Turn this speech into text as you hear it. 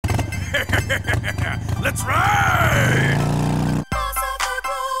Let's ride! Boss of the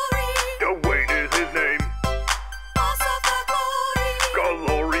glory. Dewayne is his name. Boss of the glory.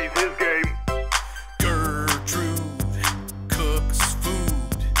 Glory's his game. Gertrude cooks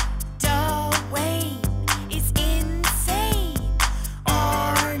food. Dewayne is insane.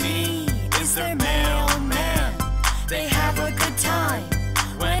 Arnie is their mailman. They have a good time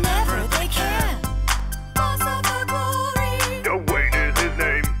whenever they can. Boss of the glory. Dewayne is his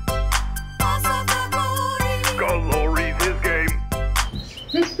name. Boss of the glory. Glory's his game.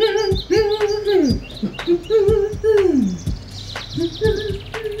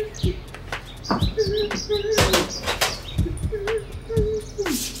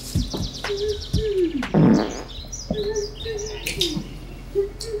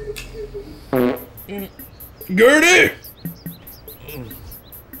 Gertie!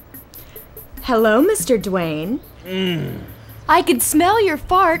 Hello, Mr. Dewayne. I could smell your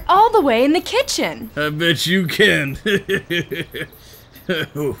fart all the way in the kitchen. I bet you can.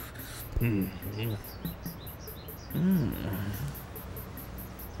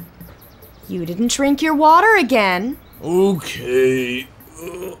 You didn't drink your water again. Okay.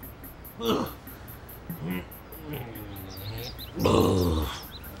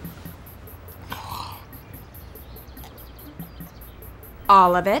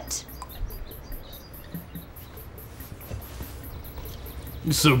 All of it.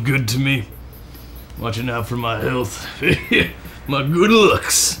 You're so good to me. Watching out for my health. My good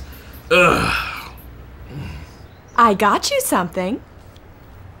looks. I got you something.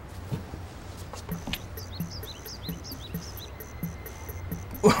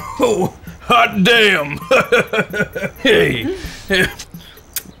 Oh, hot damn. Hey.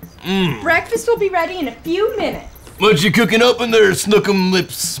 Breakfast will be ready in a few minutes. What you cooking up in there, Snookum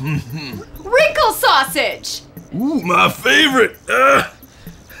Lips? Wrinkle sausage! Ooh, my favorite.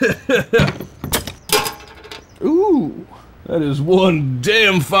 Ooh, that is one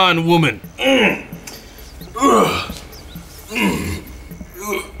damn fine woman.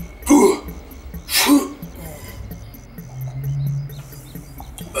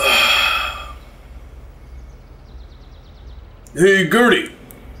 Hey, Gertie,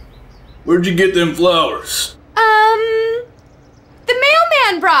 where'd you get them flowers? The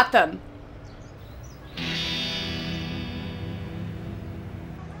mailman brought them.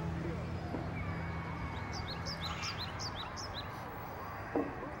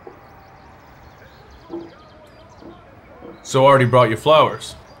 So Artie brought you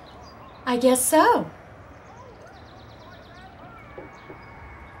flowers. I guess so.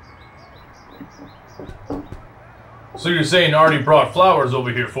 So you're saying Artie brought flowers over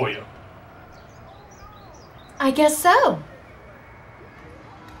here for you? I guess so.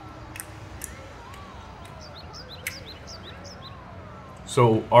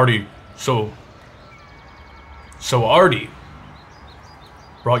 So Artie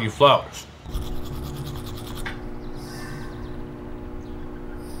brought you flowers.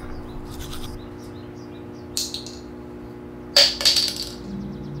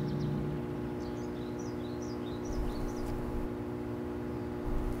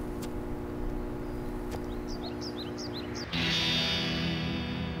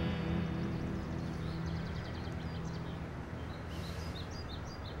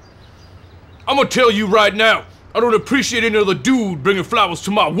 I'm gonna tell you right now, I don't appreciate any other dude bringing flowers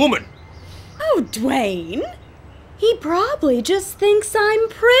to my woman. Oh, Dewayne. He probably just thinks I'm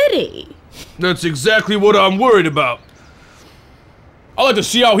pretty. That's exactly what I'm worried about. I'd like to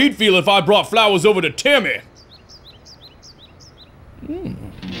see how he'd feel if I brought flowers over to Tammy.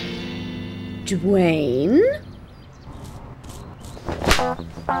 Dewayne?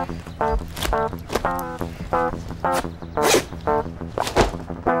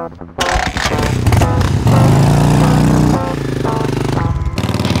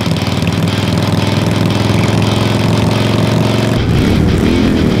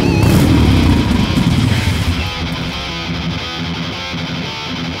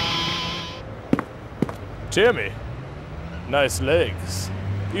 Tammy, nice legs.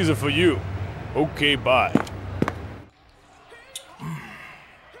 These are for you. Okay, bye.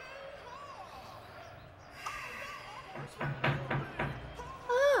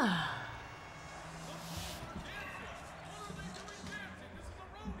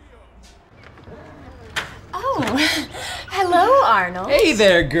 Oh, hello, Arnold. Hey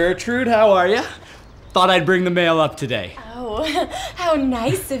there, Gertrude. How are you? Thought I'd bring the mail up today. Oh, how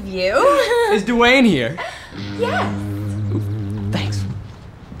nice of you. Is Dewayne here? Yes. Thanks.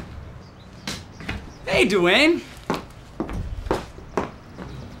 Hey, Dewayne.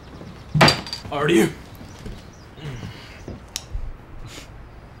 Artie?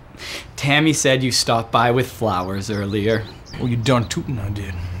 Tammy said you stopped by with flowers earlier. Oh, you darn tootin' I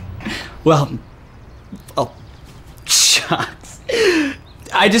did. Well, oh, shucks.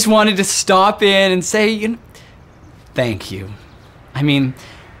 I just wanted to stop in and say, thank you. I mean,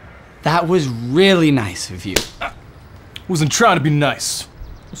 that was really nice of you. I wasn't trying to be nice.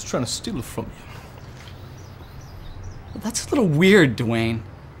 I was trying to steal it from you. Well, that's a little weird, Dwayne.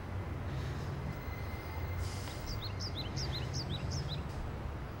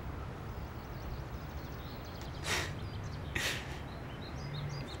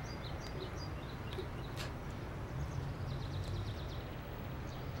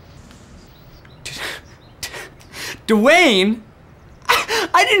 Dwayne?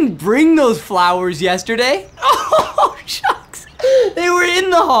 I didn't bring those flowers yesterday. Oh, shucks. They were in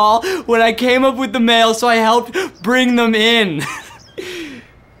the hall when I came up with the mail, so I helped bring them in.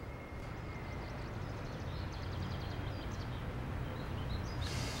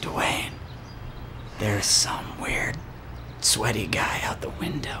 Dwayne, there's some weird, sweaty guy out the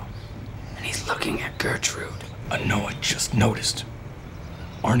window, and he's looking at Gertrude. I know, I just noticed.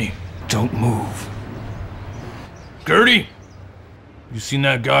 Arnie, don't move. Gertie? You seen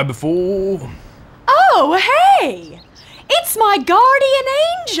that guy before? Oh, hey! It's my guardian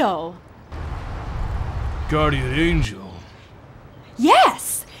angel! Guardian angel?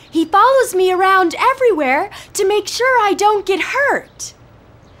 Yes, he follows me around everywhere to make sure I don't get hurt.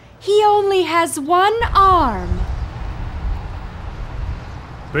 He only has one arm.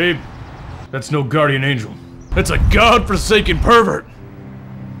 Babe, that's no guardian angel. That's a godforsaken pervert.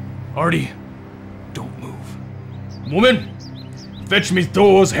 Artie, don't move. Woman, fetch me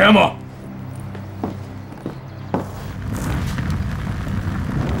Thor's hammer.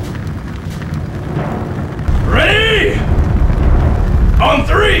 Ready? On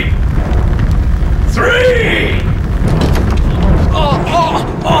 3! 3! Oh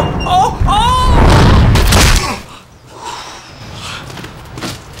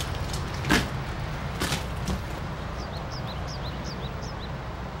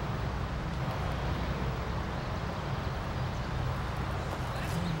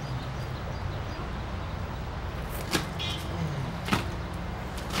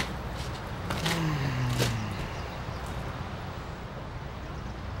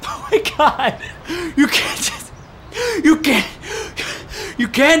my God! You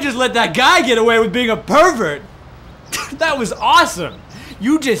can't just let that guy get away with being a pervert. That was awesome.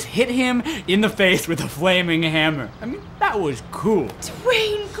 You just hit him in the face with a flaming hammer. I mean, that was cool.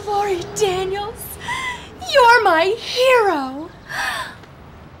 Dewayne Glory Daniels, you're my hero.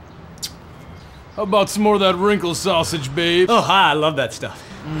 How about some more of that wrinkle sausage, babe? Oh, hi, I love that stuff.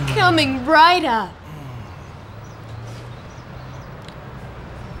 Coming right up.